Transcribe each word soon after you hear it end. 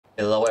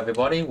Hello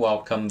everybody,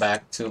 welcome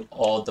back to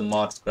all the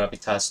mods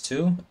Gravitas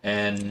 2,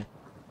 and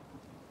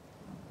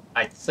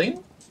I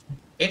think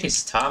it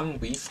is time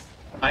we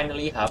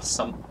finally have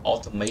some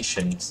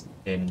automations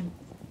in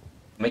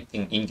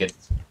making ingot,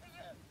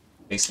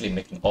 basically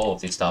making all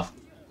of this stuff.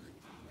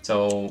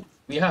 So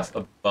we have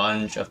a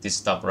bunch of this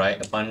stuff,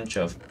 right? A bunch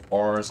of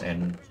ores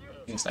and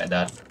things like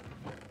that.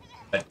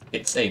 But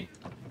it's a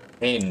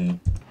pain,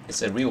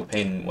 it's a real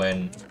pain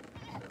when you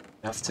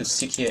have to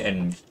sit here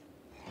and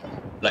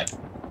like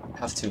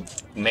have to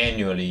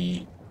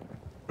manually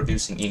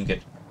producing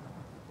ingot.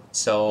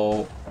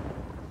 So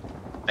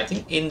I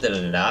think in the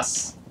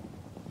last,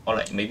 or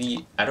like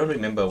maybe I don't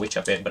remember which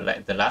update, but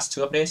like the last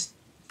two updates,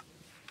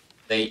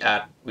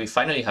 we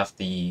finally have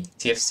the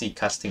TFC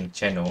casting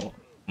channel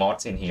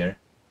mods in here.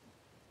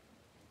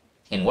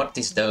 And what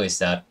this does is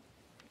that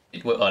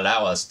it will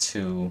allow us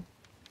to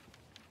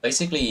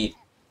basically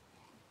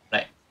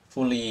like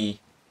fully,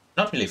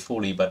 not really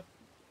fully, but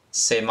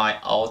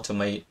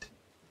semi-automate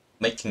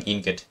making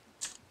ingot.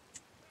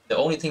 The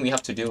only thing we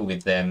have to do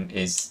with them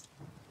is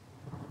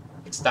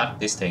start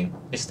this thing,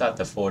 start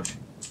the forge.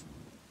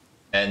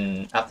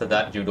 And after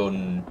that, you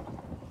don't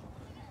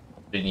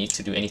really need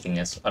to do anything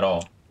else at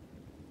all.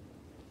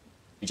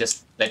 You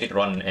just let it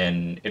run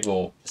and it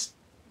will just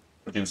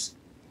produce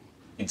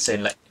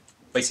insane, like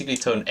basically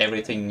turn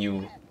everything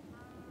you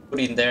put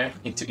in there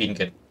into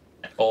ingot.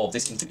 All of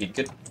this into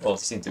ingot, all of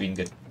this into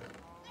ingot.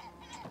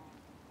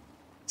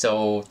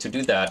 So to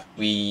do that,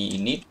 we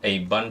need a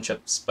bunch of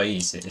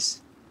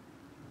spaces.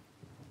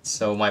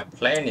 So my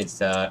plan is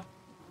that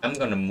I'm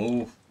gonna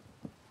move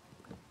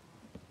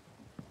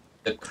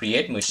the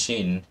create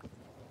machine,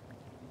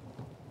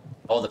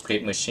 all the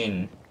create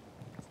machine,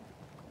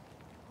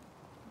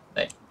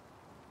 like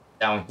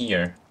down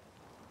here.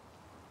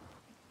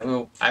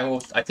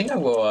 I think I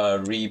will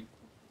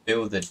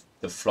rebuild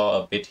the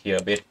floor a bit here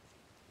a bit,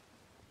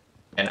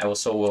 and I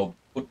also will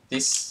put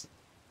this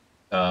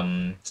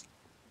bloomery,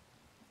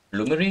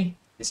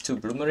 these two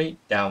bloomery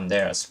down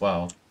there as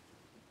well.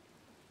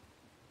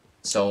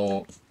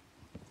 So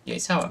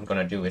here's how I'm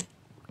gonna do it.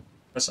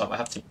 First off, I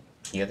have to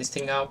clear this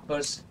thing out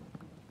first.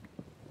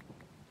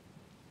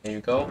 There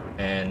you go.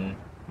 And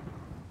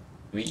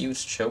we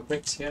use shell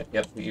bricks here.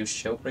 Yep, we use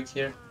shell brick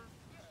here.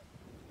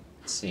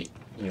 Let's see.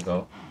 Here you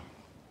go.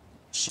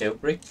 Shell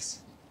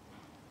bricks.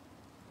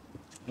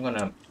 I'm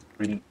gonna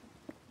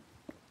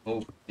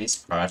remove this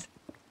part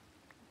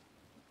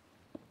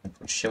and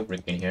put shell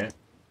brick in here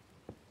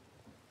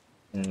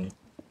and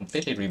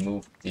completely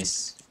remove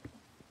this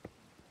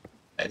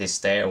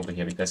stair over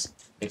here because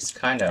it's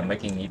kind of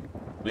making it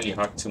really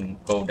hard to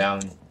go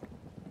down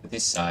to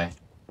this side.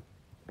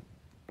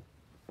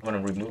 I'm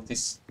gonna remove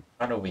this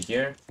part over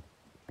here.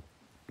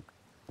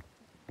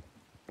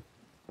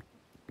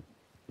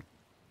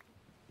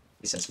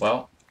 This as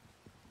well.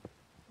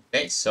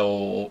 Okay,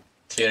 so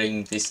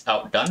clearing this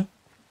out done.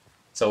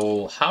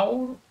 So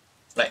how,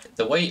 like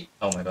the way,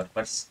 oh my god,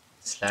 what's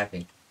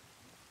lagging?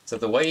 So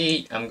the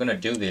way I'm gonna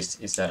do this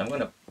is that I'm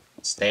gonna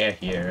stair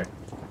here.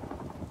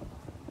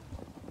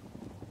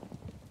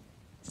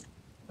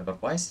 But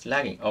why is it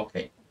lagging?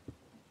 Okay.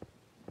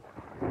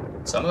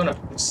 So I'm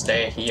gonna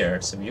stay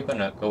here. So you're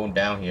gonna go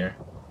down here.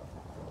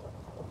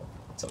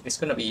 So it's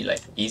gonna be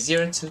like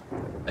easier to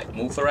like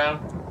move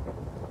around.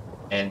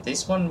 And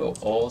this one will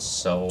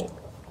also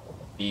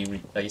be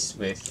replaced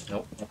with,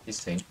 nope, not this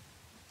thing.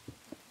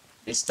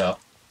 This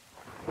stuff.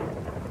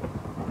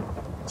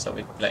 So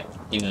it's like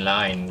in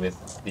line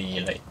with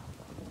the like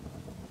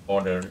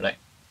border, like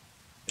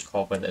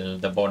cover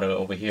the border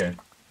over here.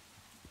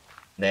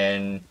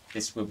 Then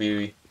this will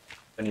be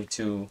turned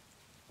into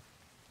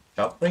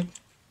chop brick.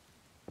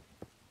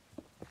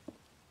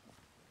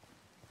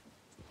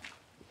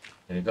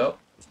 There we go.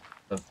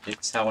 So this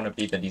is how I want to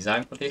be the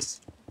design for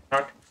this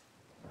part.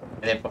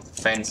 And then for the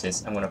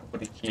fences, I'm gonna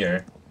put it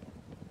here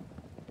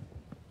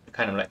to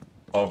kind of like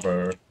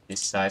cover this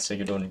side so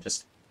you don't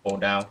just fall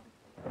down.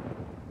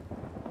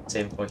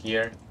 Same for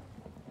here.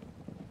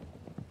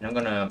 And I'm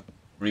gonna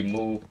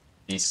remove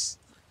this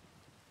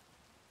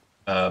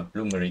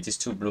bloomery, these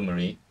two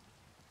bloomery,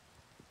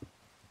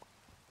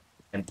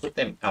 and put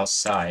them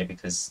outside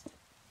because,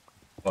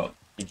 well,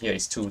 in here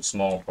it's too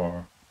small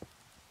for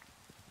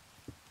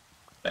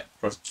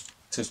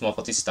too small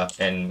for this stuff,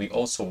 and we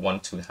also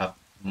want to have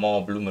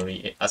more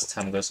bloomery as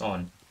time goes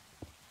on.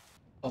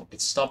 Oh,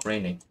 it stopped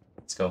raining.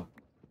 Let's go.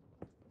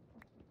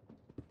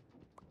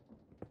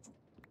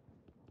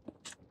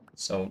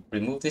 So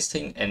remove this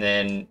thing, and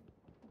then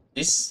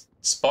this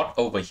spot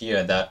over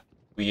here that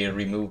we are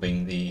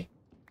removing the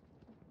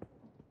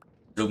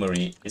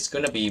bloomery is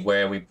gonna be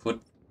where we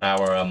put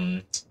our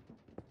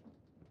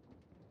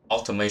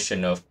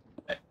automation of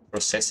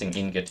processing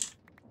ingot.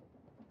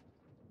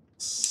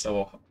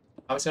 So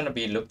how it's gonna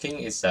be looking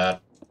is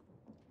that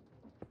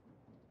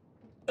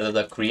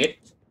the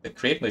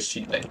create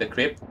machine, like the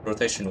create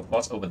rotational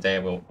force over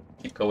there will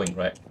keep going,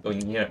 right?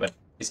 Going here, but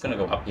it's gonna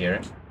go up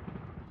here.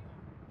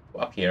 Go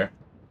up here.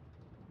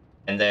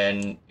 And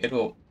then it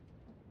will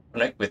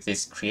connect with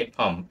this create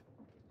pump.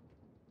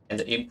 And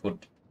the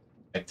input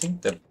I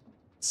think the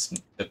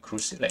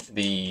crucible, like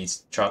the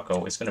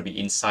charcoal, is gonna be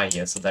inside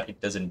here so that it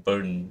doesn't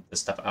burn the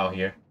stuff out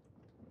here.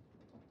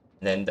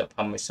 And then the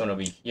pump is gonna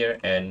be here,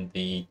 and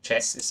the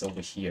chest is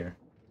over here.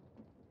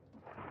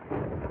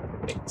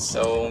 Okay,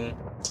 so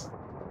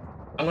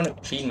I'm gonna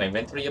clean my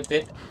inventory a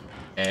bit,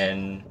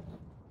 and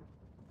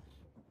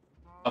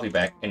I'll be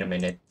back in a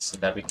minute so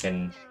that we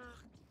can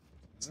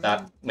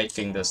start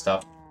making the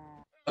stuff.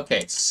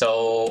 Okay,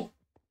 so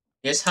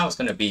here's how it's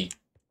gonna be.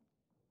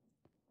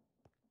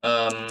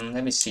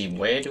 Let me see,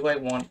 where do I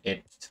want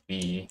it to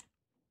be?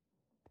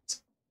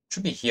 It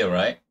should be here,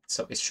 right?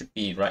 So it should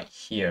be right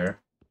here.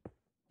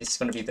 It's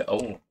gonna be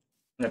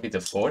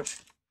the forge,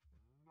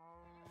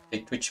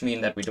 which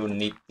means that we don't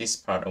need this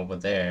part over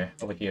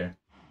here.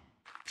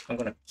 I'm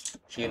gonna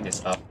clean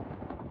this up.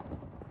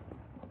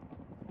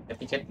 Let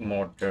me get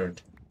more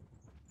dirt.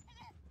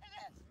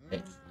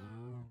 Okay.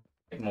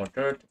 Get more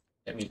dirt.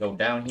 Let me go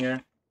down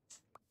here.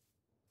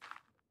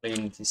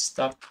 Clean this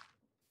stuff.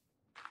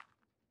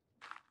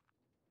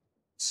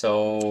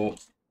 So,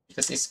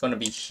 because it's gonna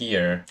be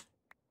here,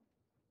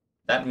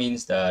 that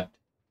means that,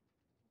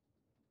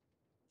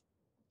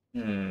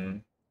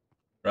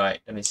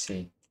 right, let me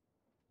see.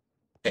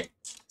 Okay,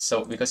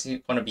 so because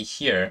it's gonna be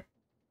here,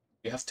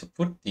 you have to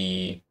put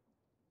the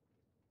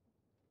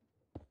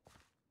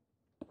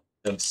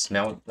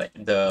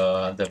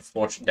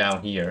forge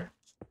down here.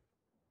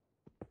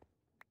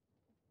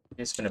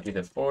 Here's gonna be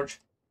the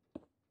forge.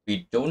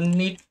 We don't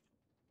need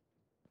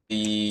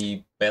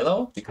the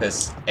bellow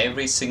because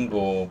every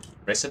single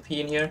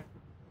recipe in here,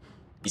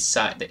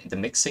 beside the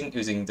mixing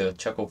using the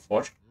charcoal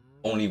forge,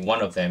 only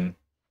one of them,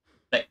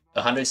 like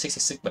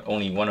 166, but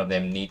only one of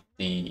them need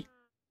the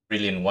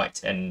brilliant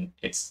white, and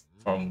it's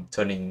from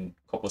turning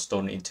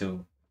cobblestone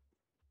into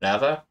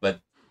lava.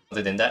 But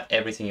other than that,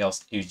 everything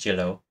else is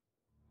yellow,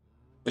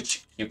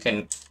 which you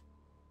can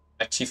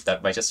achieve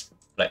that by just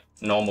like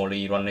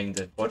normally running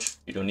the forge.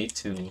 You don't need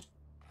to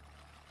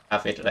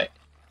have it like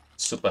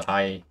super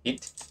high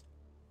heat.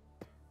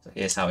 So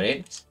here's how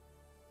it is.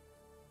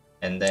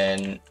 And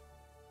then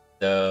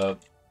the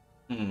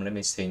let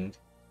me think.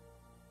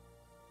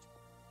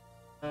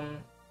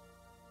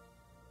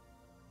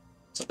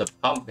 So the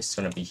pump is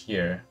gonna be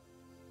here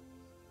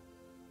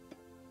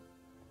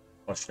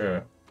for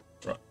sure.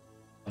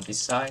 On this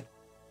side,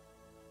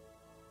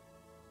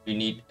 we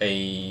need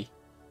a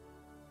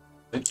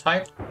wood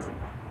pipe.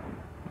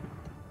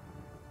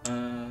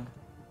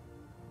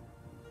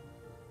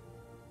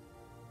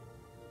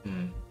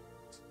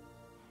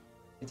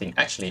 I think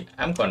actually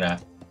I'm gonna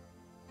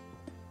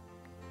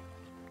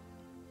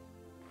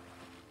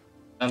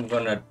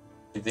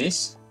do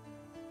this.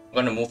 I'm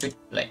gonna move it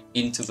like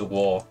into the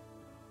wall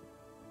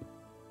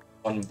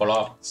on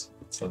blocks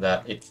so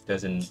that it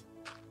doesn't,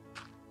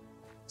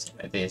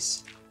 like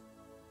this.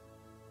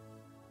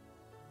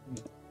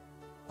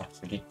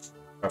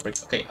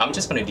 Okay, I'm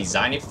just gonna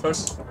design it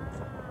first,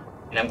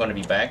 and I'm gonna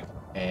be back,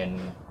 and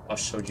I'll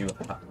show you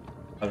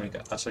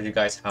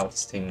guys how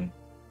this thing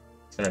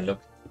is gonna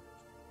look.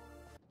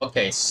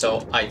 Okay,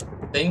 so I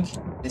think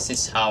this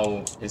is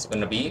how it's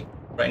gonna be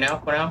right now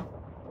for now.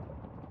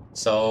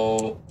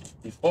 So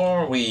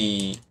before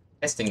we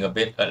testing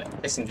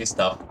this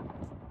stuff,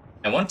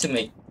 I want to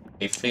make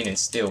a flint and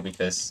steel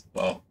because,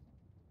 well,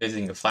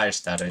 using a fire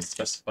starter is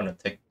just gonna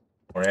take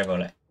forever.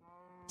 Like,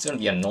 it's gonna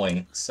be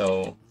annoying.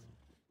 So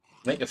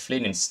make a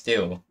flint and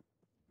steel.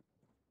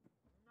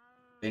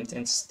 Flint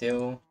and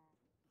steel.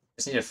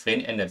 Just need a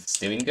flint and a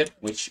steel ingot,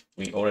 which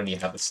we already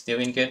have a steel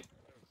ingot.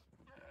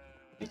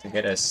 Need to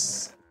get a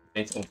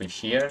flint over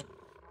here,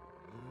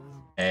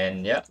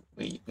 and yeah,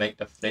 we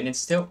make a flint and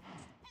steel.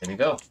 There we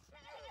go.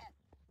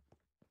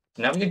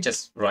 Now we can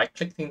just right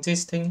click in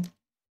this thing,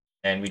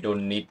 and we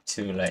don't need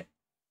to like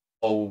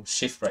hold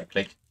shift right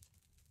click.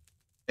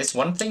 There's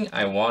one thing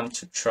I want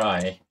to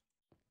try,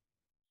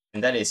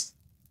 and that is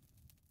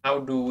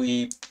how do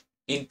we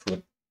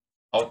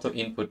auto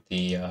input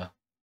the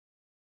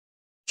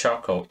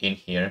charcoal in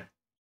here.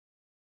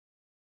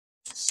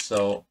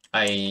 So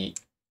I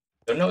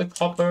don't know if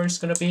hopper is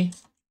gonna be,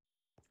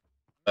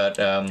 but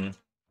let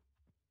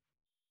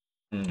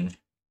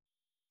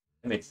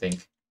me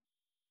think.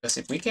 Because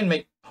if we can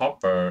make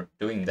hopper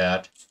doing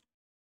that,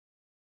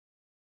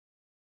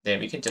 then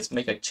we can just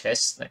make a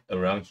chest like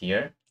around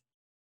here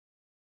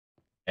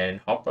and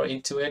hopper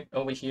into it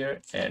over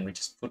here, and we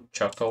just put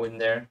charcoal in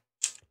there,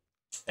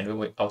 and we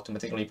will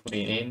automatically put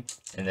it in,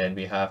 and then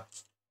we have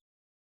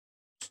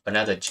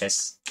another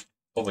chest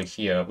over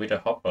here with a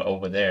hopper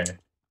over there,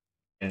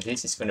 and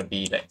this is gonna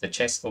be like the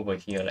chest over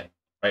here, like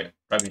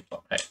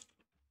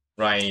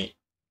right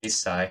this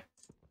side.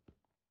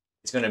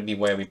 It's gonna be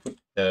where we put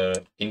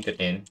the ingot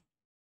in,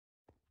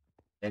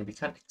 and we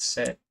can't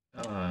accept.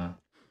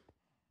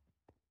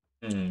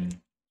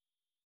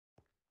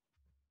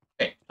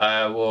 Okay,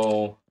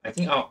 I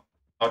think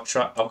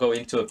I'll go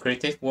into a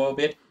creative world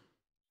bit,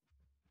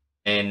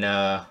 and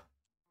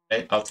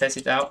I'll test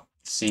it out,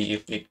 see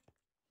if it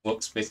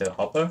works with a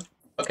hopper.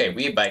 Okay,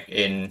 we're back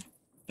in.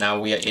 Now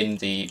we are in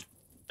the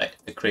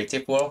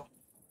creative world.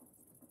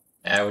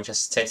 I was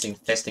just testing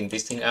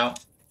this thing out.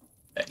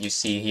 That you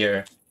see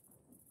here,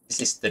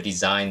 this is the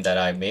design that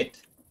I made.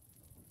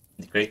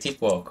 The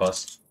creative world, of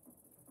course,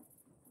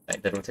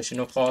 like the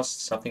rotational force,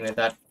 something like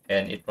that,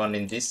 and it run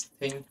in this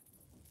thing.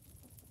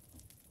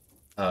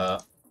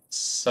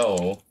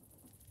 So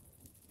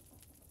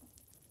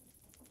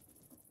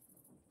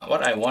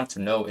what I want to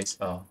know is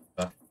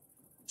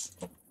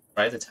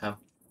right the time.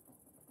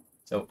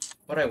 So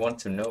what I want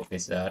to know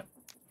is that,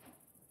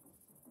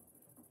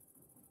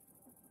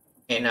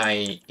 can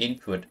I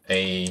input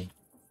a,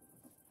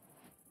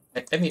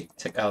 let me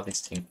take out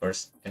this thing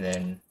first and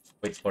then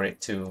wait for it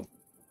to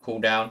cool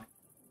down.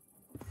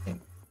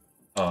 And,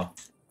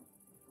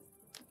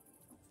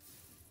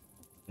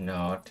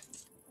 not.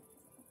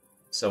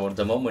 So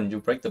the moment you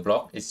break the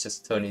block, it's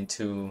just turned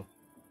into,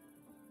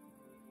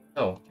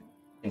 oh,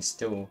 and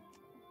still,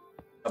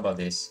 how about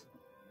this?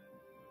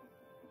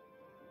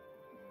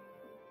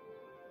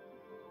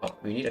 Oh,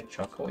 we need a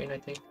charcoal in, I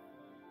think.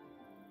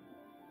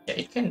 Yeah,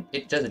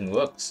 it doesn't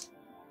work.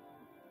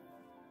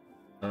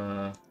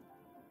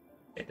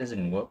 It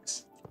doesn't work.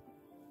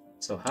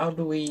 So how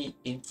do we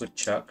input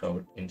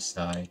charcoal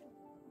inside?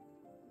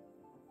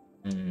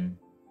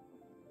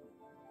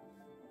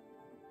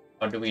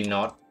 Or do we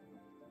not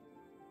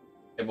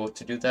able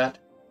to do that?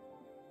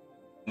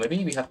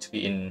 Maybe we have to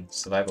be in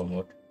survival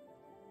mode.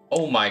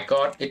 Oh my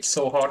god, it's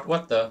so hot.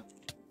 What the?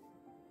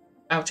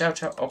 Ouch,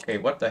 ouch, ouch. Okay,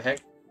 what the heck?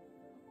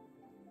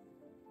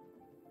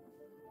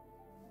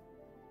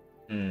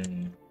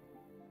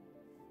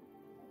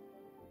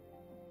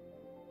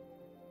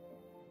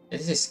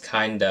 This is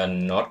kinda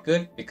not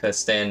good,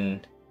 because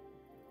then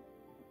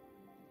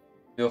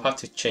we'll have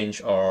to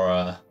change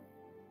our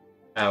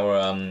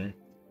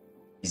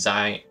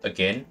design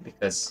again,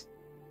 because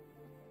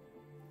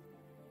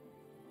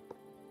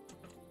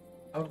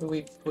how do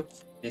we put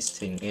this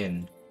thing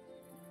in?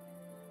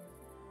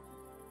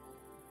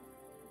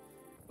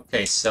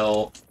 Okay,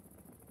 so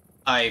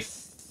I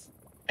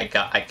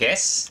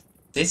guess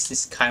this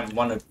is kind of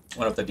one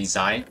of the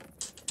design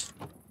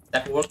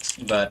that works,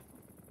 but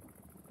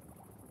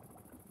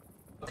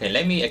okay,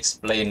 let me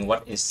explain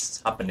what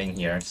is happening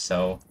here.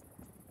 So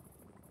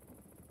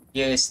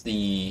here is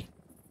the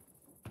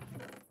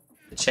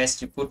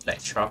chest you put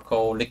like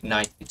charcoal,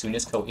 lignite,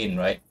 bituminous coal in,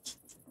 right?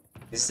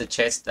 This is the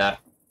chest that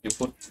you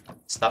put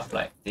stuff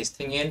like this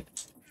thing in.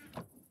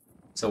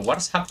 So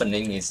what's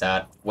happening is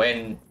that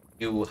when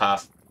you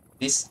have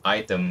this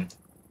item,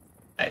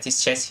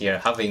 this chest here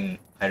having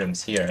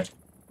items here,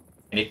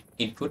 and it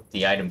input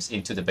the items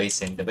into the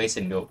basin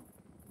will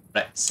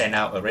like send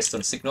out a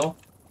redstone signal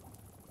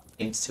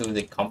into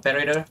the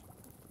comparator,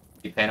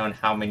 depending on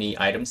how many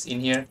items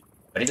in here.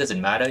 But it doesn't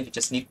matter, you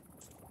just need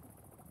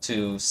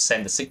to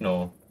send the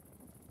signal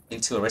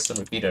into a redstone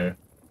repeater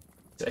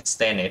to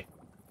extend it,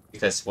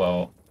 because,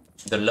 well,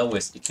 the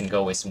lowest it can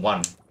go is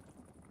 1.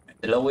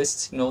 The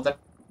lowest signal that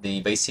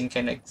the basin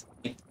can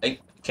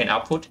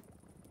output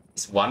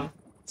is 1.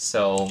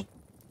 So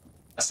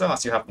as long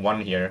as you have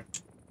 1 here,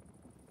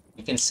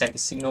 you can send the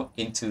signal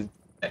into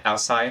the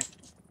outside,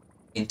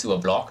 into a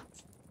block,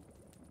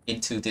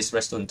 into this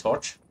redstone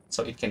torch,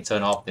 so it can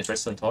turn off this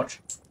redstone torch.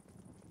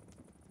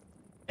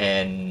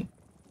 And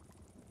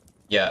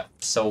yeah,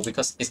 so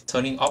because it's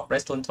turning off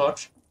redstone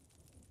torch,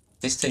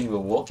 this thing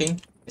will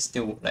working. It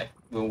still like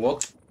will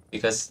work,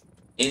 because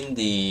in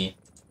the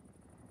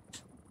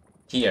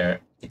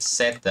here it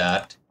said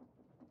that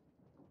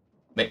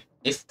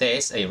if there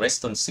is a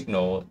redstone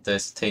signal,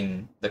 this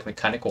thing, the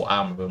mechanical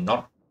arm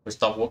will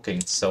stop working.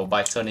 So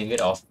by turning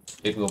it off,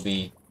 it will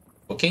be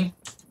working.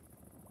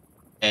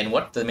 And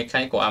what the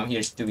mechanical arm here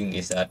is doing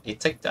is that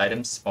it takes the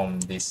items from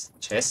this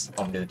chest,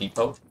 from the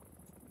depot,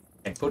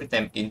 and put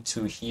them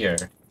into here.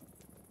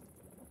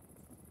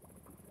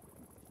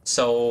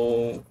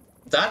 So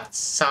that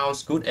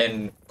sounds good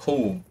and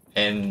cool,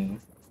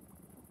 and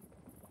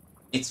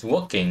it's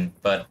working,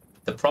 but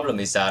the problem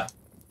is that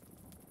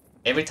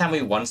every time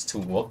we want to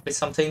work with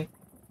something,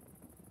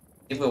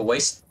 it will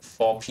waste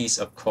 4 pieces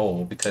of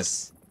coal,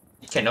 because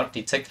it cannot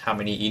detect how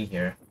many in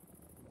here.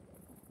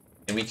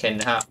 And we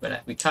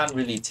can't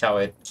really tell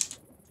it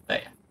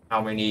like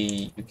how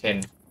many you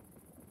can.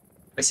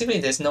 Basically,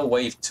 there's no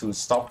way to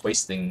stop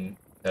wasting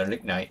the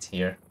lignite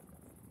here,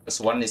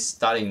 because one is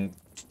starting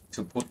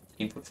to put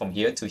input from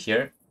here to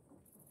here.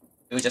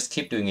 It will just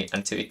keep doing it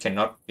until it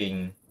cannot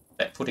be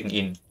like putting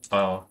in,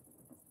 or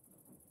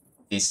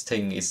this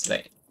thing is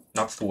like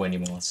not full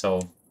anymore.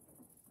 So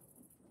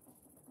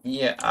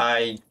yeah,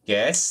 I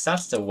guess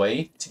that's the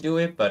way to do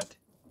it, but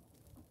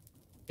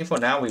for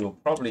now we will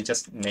probably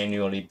just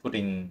manually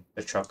putting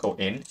the charcoal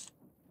in,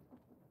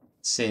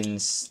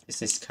 since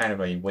this is kind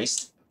of a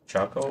waste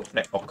charcoal,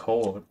 like, or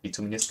coal, or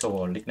bituminous coal,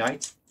 or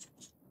lignite.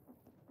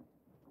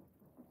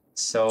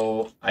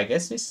 So I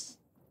guess it's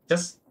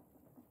just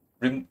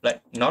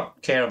like not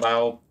care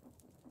about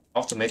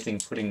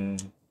automating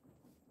putting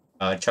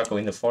charcoal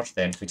in the forge.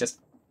 Then we just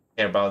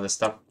care about the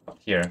stuff up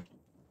here.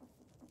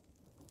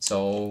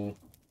 So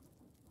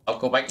I'll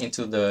go back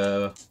into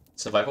the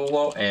survival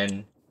world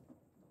and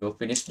we'll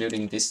finish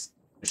building this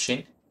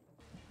machine.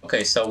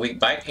 Okay, so we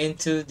back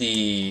into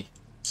the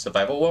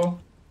survival world.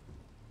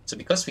 So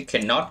because we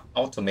cannot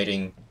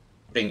putting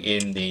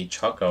in the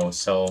charcoal,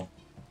 so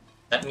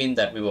that means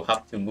that we will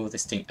have to move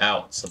this thing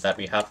out so that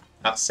we have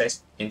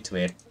access into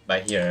it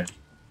by here.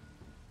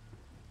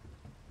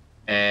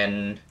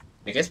 And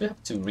I guess we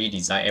have to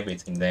redesign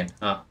everything then,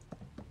 huh?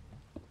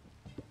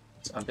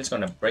 So I'm just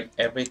gonna break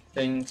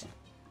everything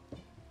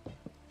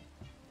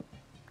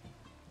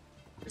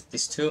with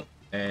these two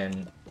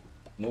and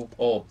move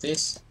all of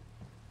this.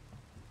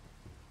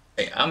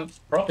 Okay, I'm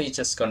probably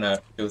just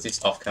gonna do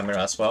this off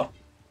camera as well,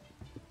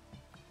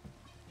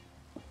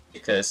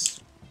 because,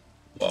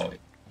 well,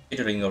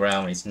 fiddling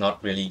around is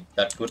not really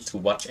that good to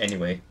watch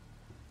anyway.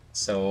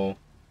 So,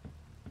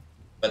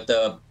 but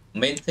the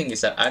main thing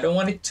is that I don't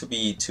want it to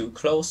be too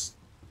close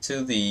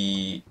to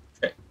the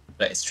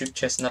like strip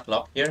chestnut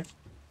log here,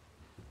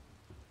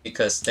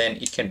 because then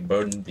it can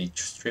burn the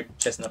strip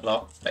chestnut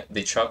log, like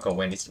the charcoal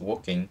when it's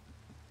working,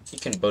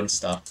 it can burn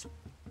stuff.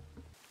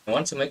 I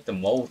want to make the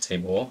mold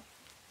table,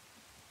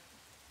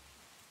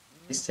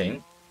 this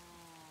thing,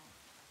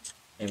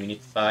 and we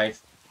need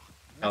 5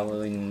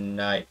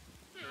 alkalinite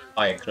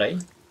fire clay,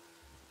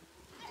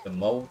 the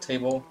mold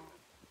table,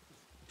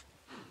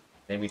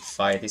 then we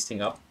fire this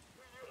thing up.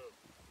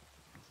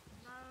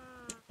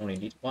 Only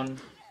need 1,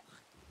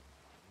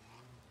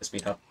 because we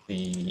have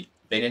the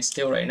plain and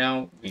steel right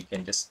now. We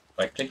can just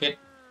right click it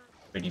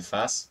pretty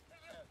fast.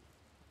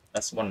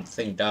 That's one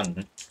thing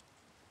done.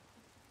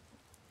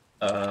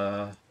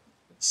 Let's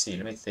see,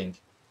 let me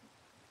think.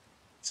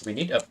 So we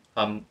need a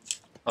pump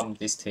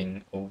this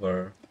thing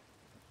over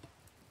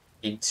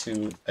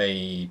into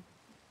a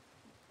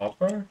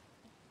hopper.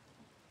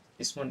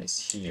 This one is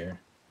here,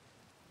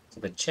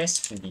 so the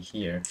chest can be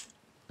here,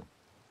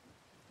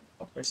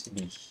 hoppers can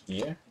be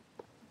here,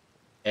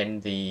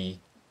 and the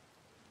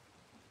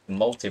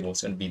mold table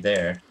is going to be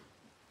there.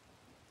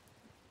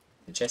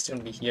 The chest is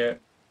going to be here,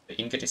 the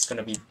ingot is going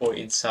to be poured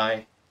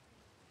inside.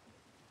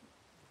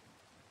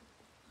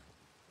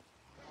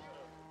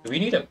 Do we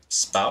need a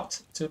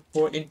spout to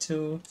pour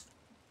into?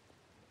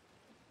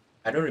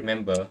 I don't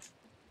remember.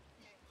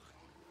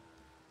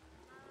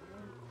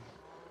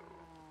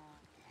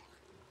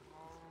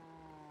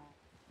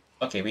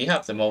 Okay, we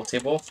have the mold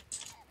table.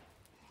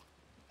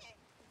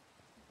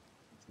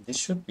 This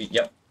should be,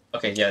 yep.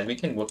 Okay, yeah, we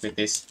can work with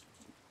this.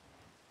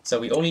 So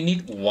we only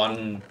need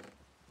 1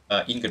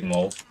 ingot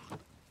mold.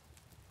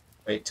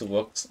 Wait to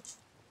work,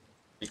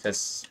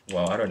 because,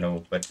 well, I don't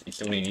know, but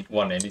it only need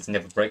 1 and it's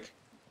never break.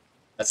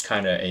 That's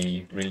kind of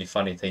a really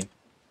funny thing.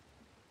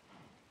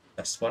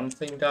 That's one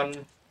thing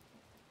done.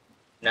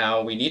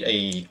 Now we need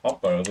a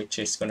hopper, which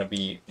is gonna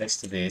be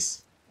next to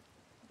this.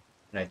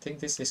 And I think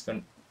this is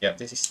gonna, yeah,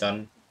 this is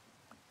done.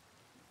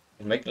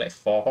 We make like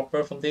 4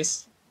 hopper from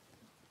this.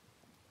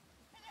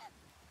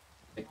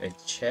 Take a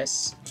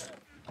chest.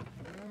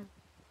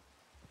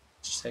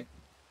 Take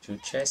 2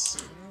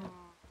 chests.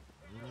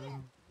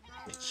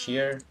 Take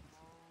here.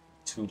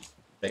 2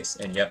 places,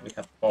 and yeah, we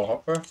have 4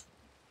 hopper.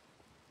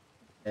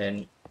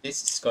 And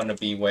this is gonna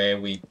be where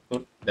we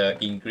put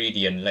the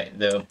ingredient, like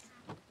the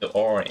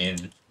ore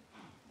in.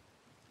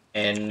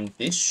 And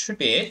this should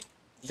be it.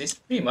 This is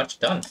pretty much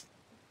done.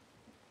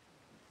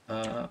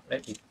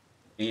 Let me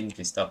clean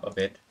this up a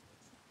bit.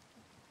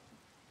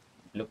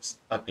 It looks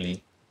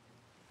ugly.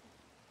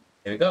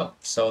 There we go.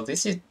 So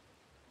this is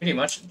pretty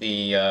much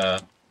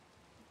the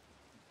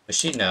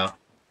machine now,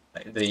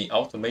 like the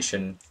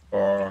automation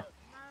for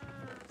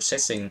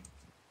processing.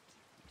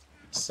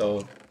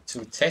 So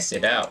to test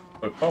it out,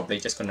 we're probably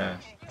just gonna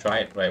try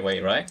it right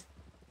away, right?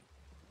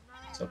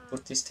 So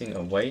put this thing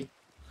away.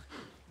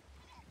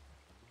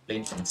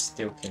 Flint and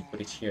steel can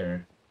put it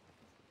here.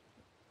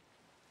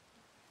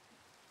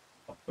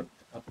 I'll put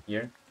up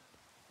here.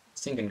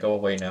 This thing can go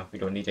away now. We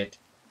don't need it.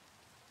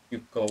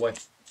 You go away.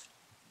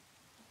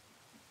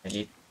 I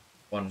need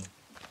 1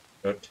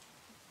 dirt.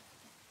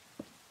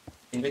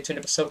 In between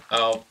episode,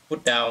 I'll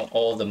put down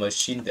all the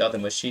other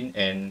machine,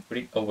 and put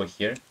it over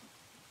here,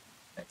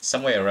 like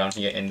somewhere around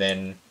here, and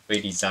then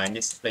redesign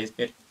this place a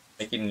bit,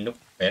 make it look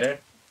better.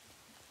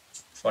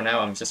 For now,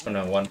 I'm just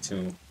gonna want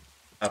to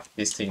have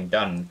this thing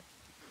done,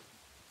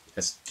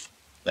 because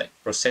like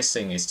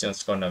processing is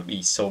just gonna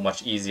be so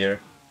much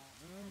easier.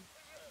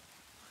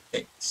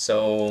 Okay,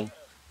 so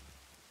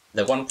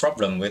the one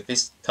problem with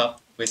this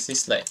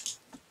like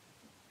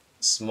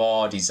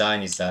small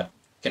design is that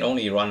you can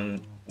only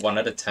run 1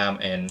 at a time,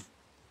 and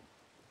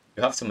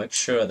you have to make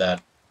sure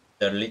that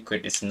the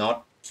liquid is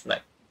not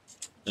like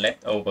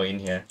left over in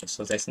here,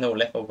 so there's no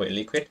leftover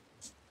liquid,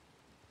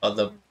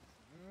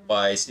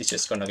 otherwise it's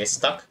just gonna get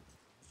stuck.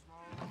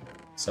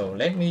 So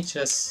let me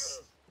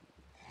just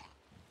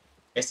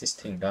get this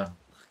thing done.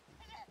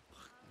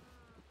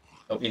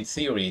 So in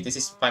theory this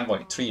is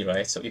 5.3,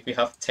 right? So if we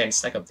have 10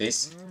 stack of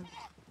this,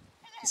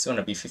 it's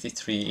gonna be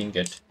 53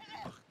 ingot,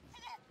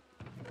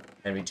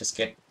 and we just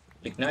get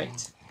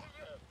lignite.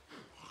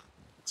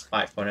 It's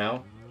 5 for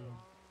now.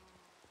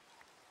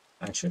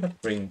 I should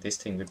have bring this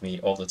thing with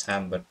me all the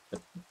time, but the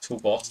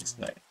toolbox is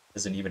like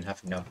doesn't even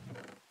have enough.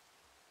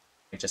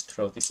 I just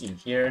throw this in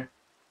here.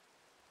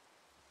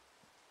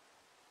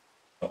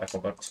 Oh, I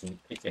forgot to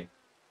pick it.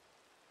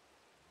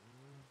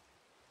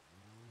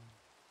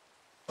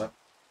 What?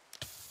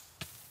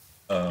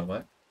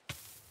 What?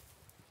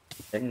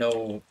 Then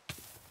no,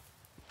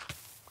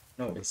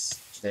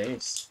 it's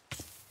this.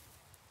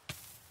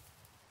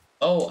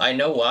 Oh, I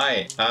know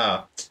why.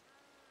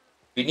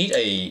 We need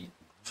a.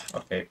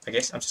 Okay, I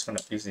guess I'm just gonna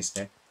use this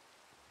then.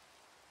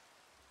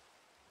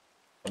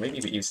 Or maybe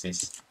we use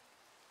this.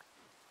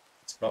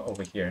 It's block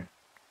over here.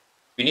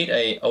 We need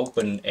a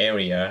open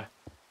area.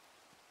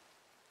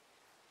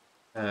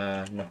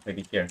 No,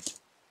 maybe here.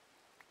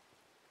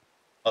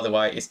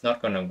 Otherwise, it's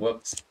not gonna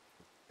work.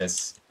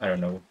 Because I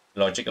don't know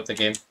logic of the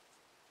game.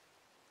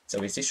 So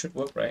this should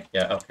work, right?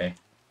 Yeah. Okay.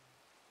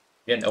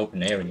 An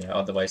open area,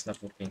 otherwise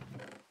not working.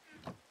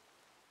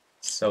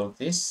 So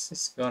this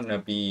is gonna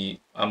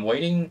be. I'm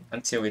waiting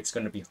until it's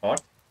gonna be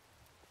hot.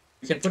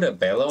 You can put a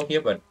bellow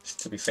here, but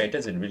to be fair, it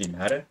doesn't really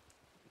matter.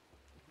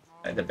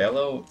 The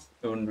bellow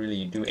don't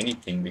really do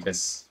anything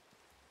because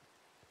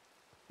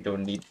you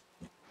don't need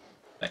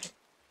like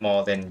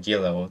more than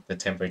yellow the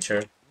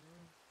temperature.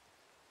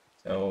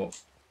 So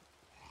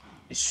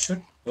it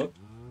should work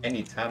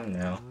anytime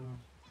now.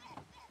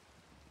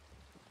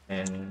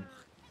 And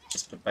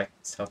just put back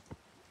stuff.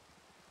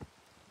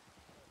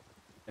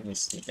 Let me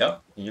see.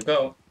 Yep, here you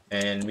go.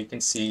 And we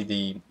can see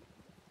the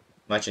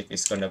magic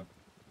is gonna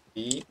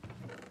be.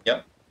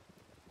 Yep.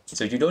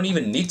 So you don't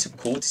even need to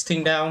cool this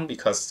thing down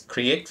because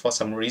Create for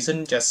some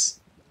reason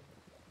just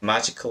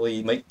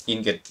magically make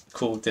Ingot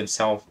cool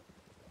themselves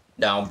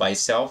down by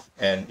itself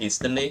and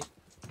instantly.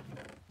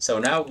 So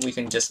now we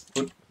can just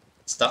put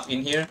stuff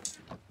in here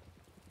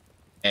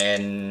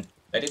and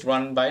let it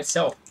run by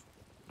itself.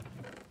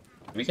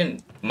 We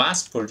can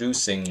mass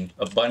producing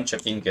a bunch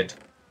of ingot.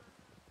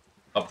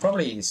 I'll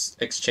probably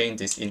exchange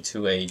this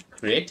into a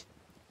crate.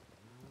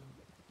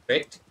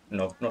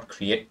 No, not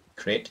crate.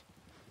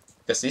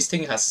 Because this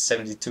thing has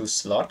 72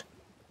 slot.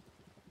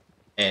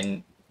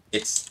 And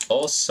it's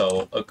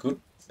also a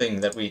good thing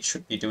that we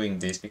should be doing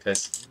this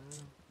because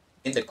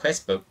in the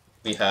quest book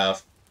we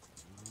have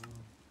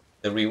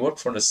the reward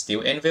for the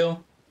steel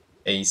anvil,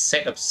 a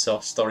set of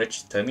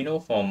storage terminal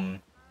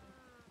from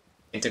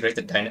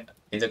integrated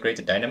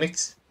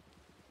dynamics,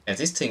 and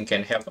this thing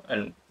can help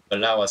and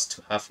allow us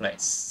to have like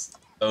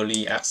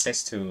early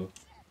access to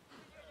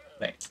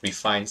like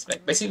refined,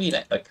 like basically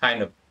like a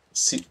kind of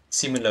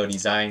similar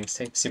design,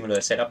 similar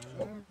setup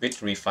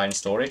with refined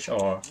storage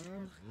or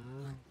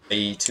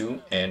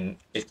A2, and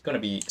it's gonna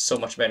be so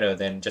much better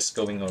than just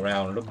going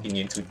around looking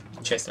into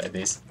chests like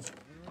this.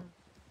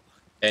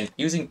 And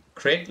using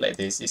crate like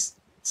this is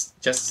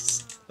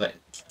just like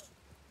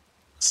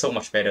so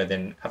much better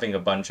than having a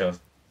bunch of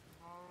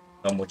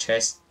normal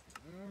chests.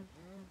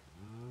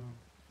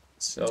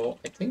 So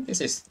I think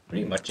this is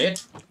pretty much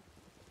it.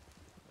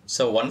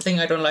 So one thing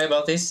I don't like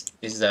about this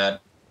is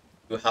that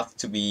you have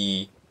to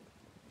be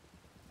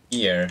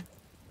here,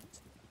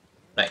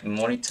 like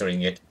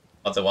monitoring it.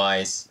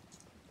 Otherwise,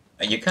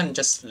 you can't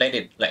just let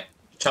it like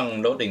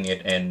chunk loading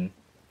it and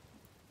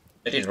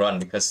let it run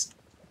because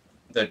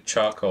the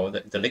charcoal,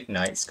 the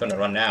lignite is gonna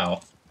run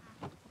out.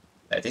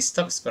 Like this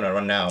stuff is gonna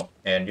run out,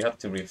 and you have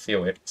to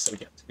refill it. So you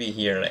have to be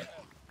here like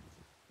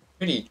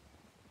pretty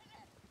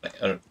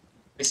like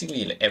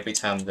basically like every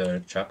time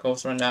the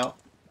charcoals run out,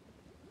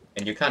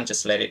 and you can't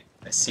just let it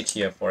sit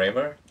here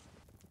forever.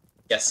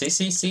 Yeah, see,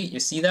 you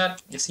see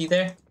that? You see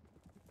there?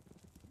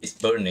 It's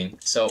burning.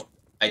 So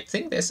I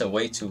think there's a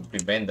way to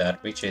prevent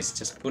that, which is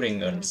just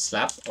putting a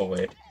slab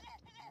over it.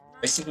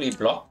 Basically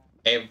block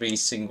every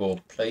single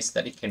place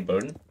that it can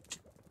burn,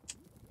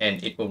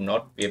 and it will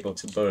not be able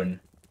to burn.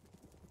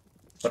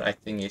 But I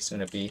think it's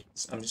gonna be.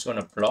 I'm just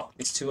gonna block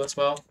these two as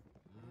well.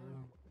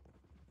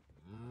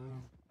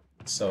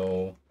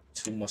 So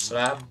 2 more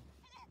slab.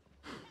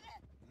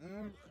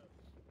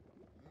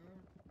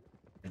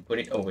 And put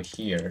it over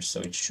here, so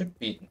it should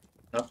be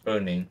not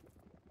burning.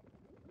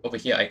 Over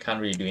here I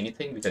can't really do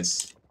anything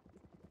because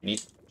you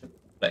need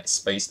like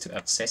space to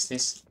access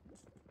this.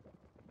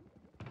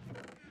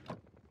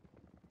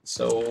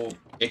 So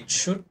it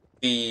should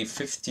be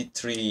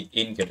 53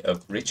 ingot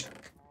of rich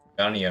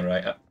garnia,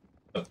 right?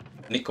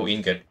 Nickel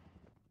ingot.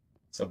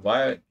 So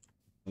while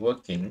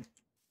working,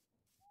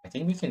 I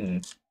think we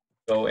can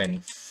go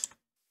and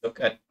look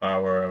at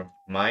our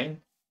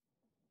mine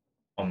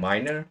or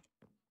miner.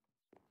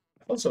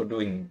 Also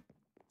doing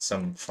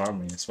some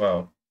farming as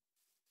well.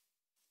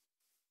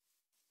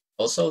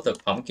 Also the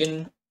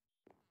pumpkin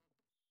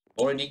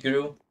already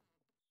grew,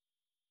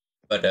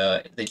 but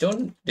they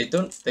don't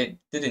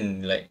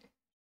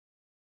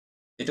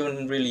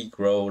really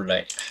grow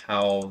like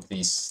how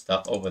this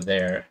stuff over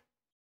there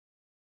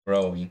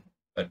growing.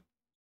 But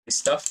this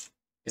stuff,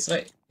 it's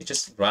like it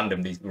just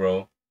randomly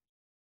grow,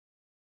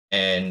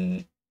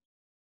 and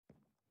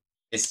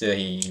it's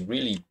a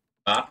really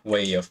bad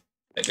way of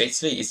like,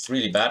 basically it's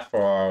really bad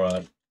for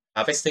our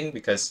harvesting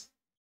because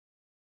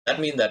that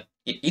means that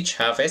each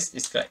harvest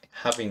is like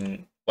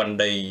having 1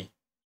 day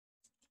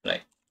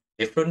like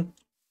different.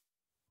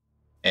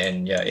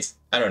 And yeah, it's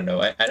I don't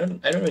know, I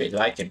don't really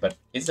like it, but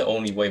it's the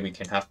only way we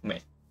can have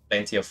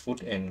plenty of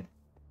food and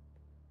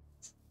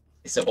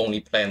It's the only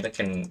plant that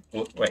can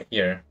work right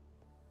here,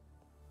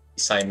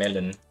 beside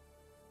melon.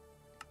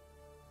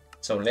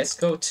 So let's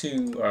go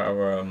to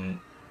our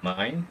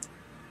mine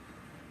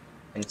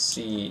and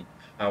see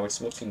how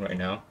it's working right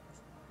now.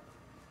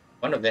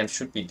 One of them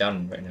should be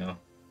done right now.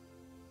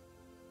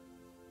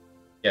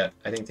 Yeah,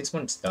 I think this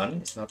one's done.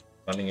 It's not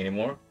running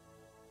anymore.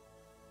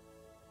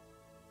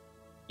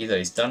 Either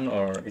it's done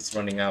or it's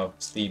running out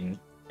of steam.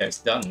 Yeah, it's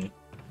done.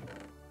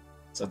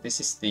 So this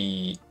is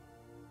the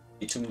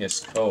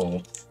bituminous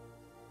coal.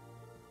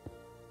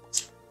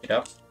 Pick it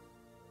up.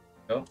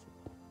 Go.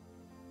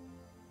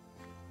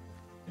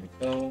 There we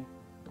go.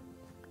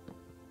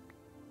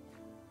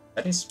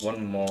 That is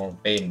one more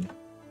vein.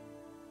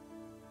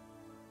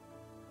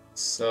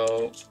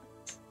 So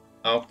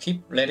I'll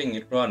keep letting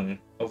it run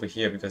over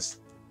here because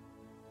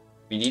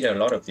we need a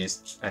lot of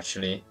this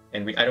actually,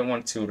 and I don't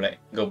want to like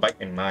go back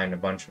and mine a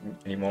bunch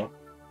anymore.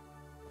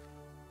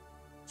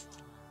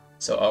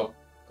 So I'll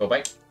go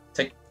back,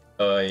 take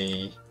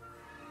one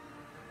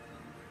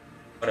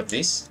of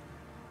these.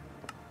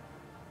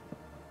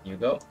 You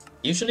go.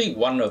 Usually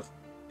one of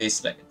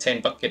these like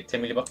 10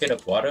 milli bucket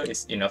of water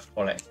is enough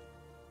for like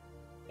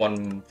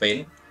one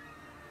vein,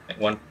 like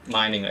one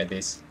mining like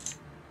this.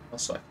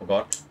 Also, I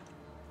forgot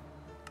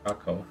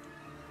charcoal.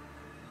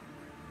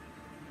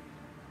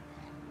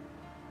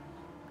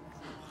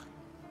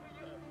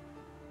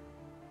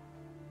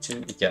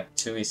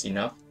 Two is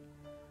enough.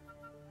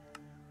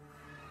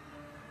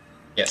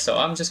 Yeah, so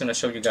I'm just gonna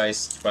show you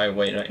guys right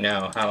away right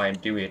now how I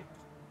do it.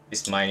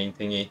 This mining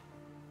thingy,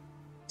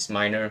 this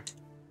miner.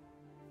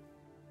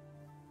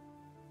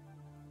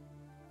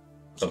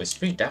 So it's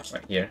pretty dark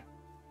right here.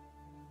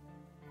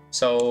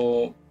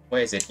 So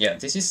where is it? Yeah,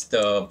 this is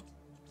the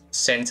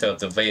center of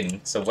the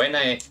vein. So when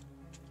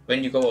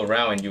you go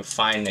around and you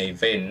find a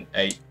vein,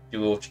 I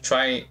would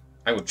try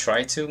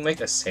to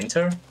make a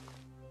center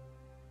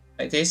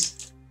like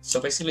this. So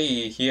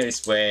basically here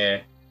is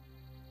where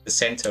the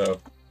center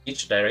of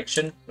each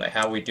direction, like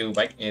how we do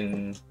back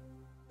in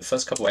the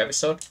first couple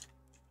episodes.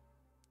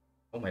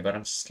 Oh my god,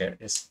 I'm scared.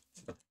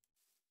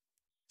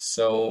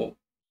 So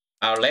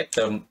I'll let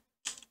the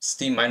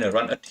steam miner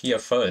run at here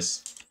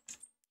first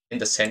in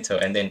the center,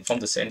 and then from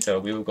the center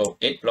we will go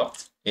 8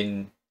 blocks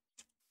in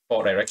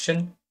 4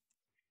 direction,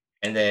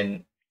 and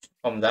then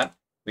from that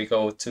we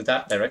go to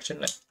that direction.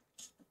 Like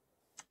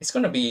it's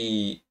gonna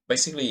be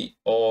basically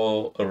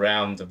all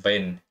around the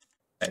vein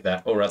like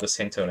that, or around the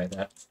center like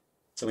that.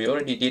 So we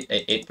already did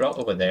a 8 block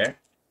over there.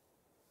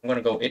 I'm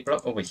gonna go 8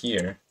 block over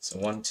here. So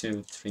 1,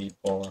 2, 3,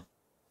 4,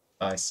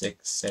 5,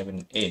 6,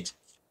 7, 8.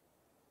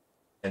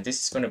 And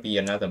this is gonna be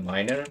another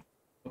miner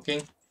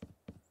looking.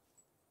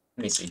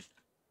 Let me see.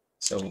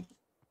 So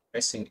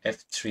pressing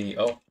F3.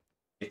 Oh,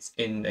 it's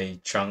in a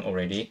chunk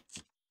already.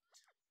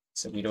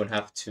 So we don't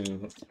have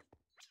to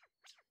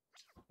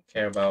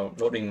care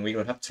about loading. We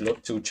don't have to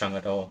load 2 chunks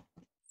at all.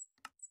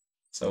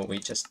 So we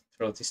just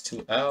throw these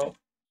 2 out.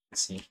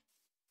 Let's see.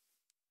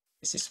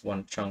 This is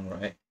 1 chunk,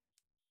 right?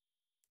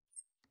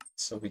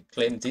 So we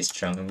claim this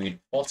chunk and we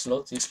force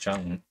load this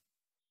chunk.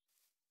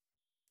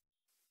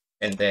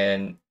 And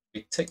then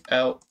we take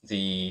out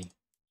the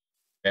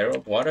barrel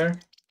of water.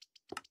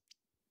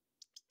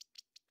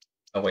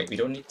 Oh wait, we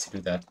don't need to do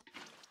that.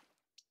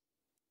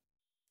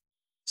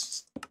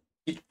 Just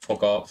keep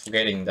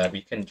forgetting that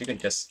you can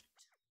just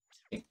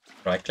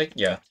right click,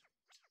 yeah.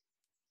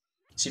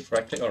 Shift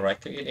right click or right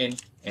click it in,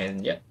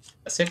 and yeah,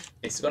 that's it.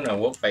 It's gonna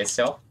work by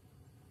itself.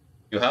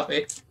 You have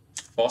it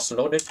force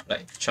loaded,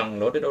 like chunk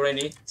loaded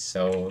already.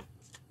 So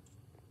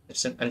I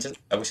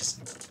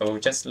will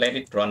just let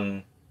it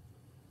run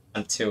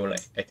until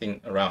like I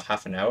think around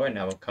half an hour, and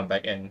I will come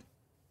back and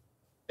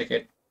check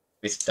it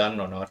if it's done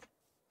or not.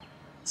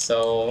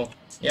 So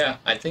yeah,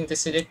 I think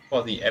this is it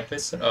for the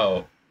episode.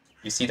 Oh,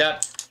 you see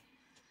that?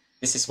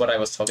 This is what I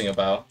was talking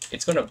about.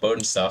 It's gonna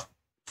burn stuff.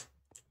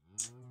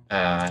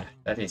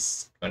 That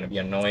is gonna be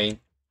annoying.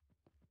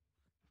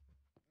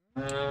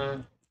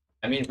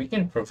 I mean, we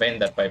can prevent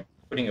that by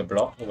putting a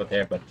block over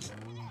there, but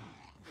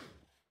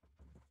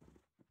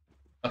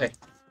okay.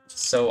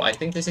 So I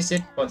think this is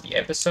it for the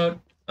episode.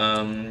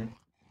 In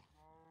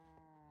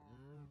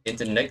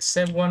the next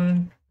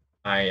one,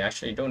 I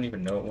actually don't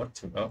even know what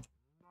to go.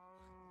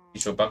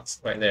 Visual bugs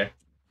right there.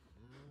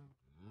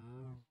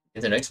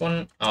 In the next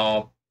one,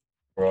 I'll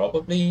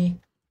probably,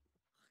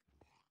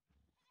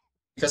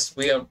 because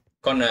we are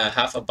gonna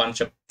have a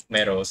bunch of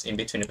metals in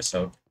between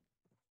episode.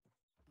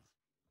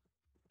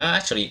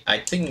 Actually, I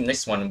think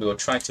next one we will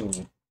try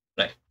to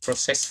like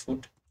process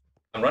food.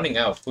 I'm running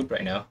out of food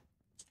right now,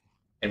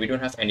 and we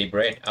don't have any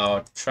bread.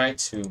 I'll try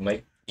to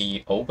make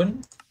the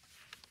oven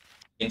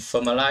in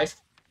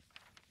Life,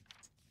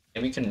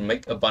 and we can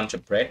make a bunch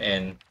of bread,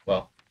 and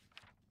well,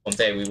 from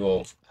there we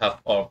will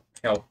have our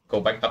health go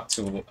back up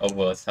to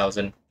over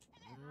 1,000.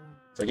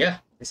 So yeah,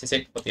 this is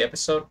it for the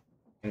episode.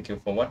 Thank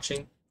you for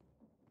watching.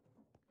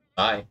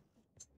 Bye.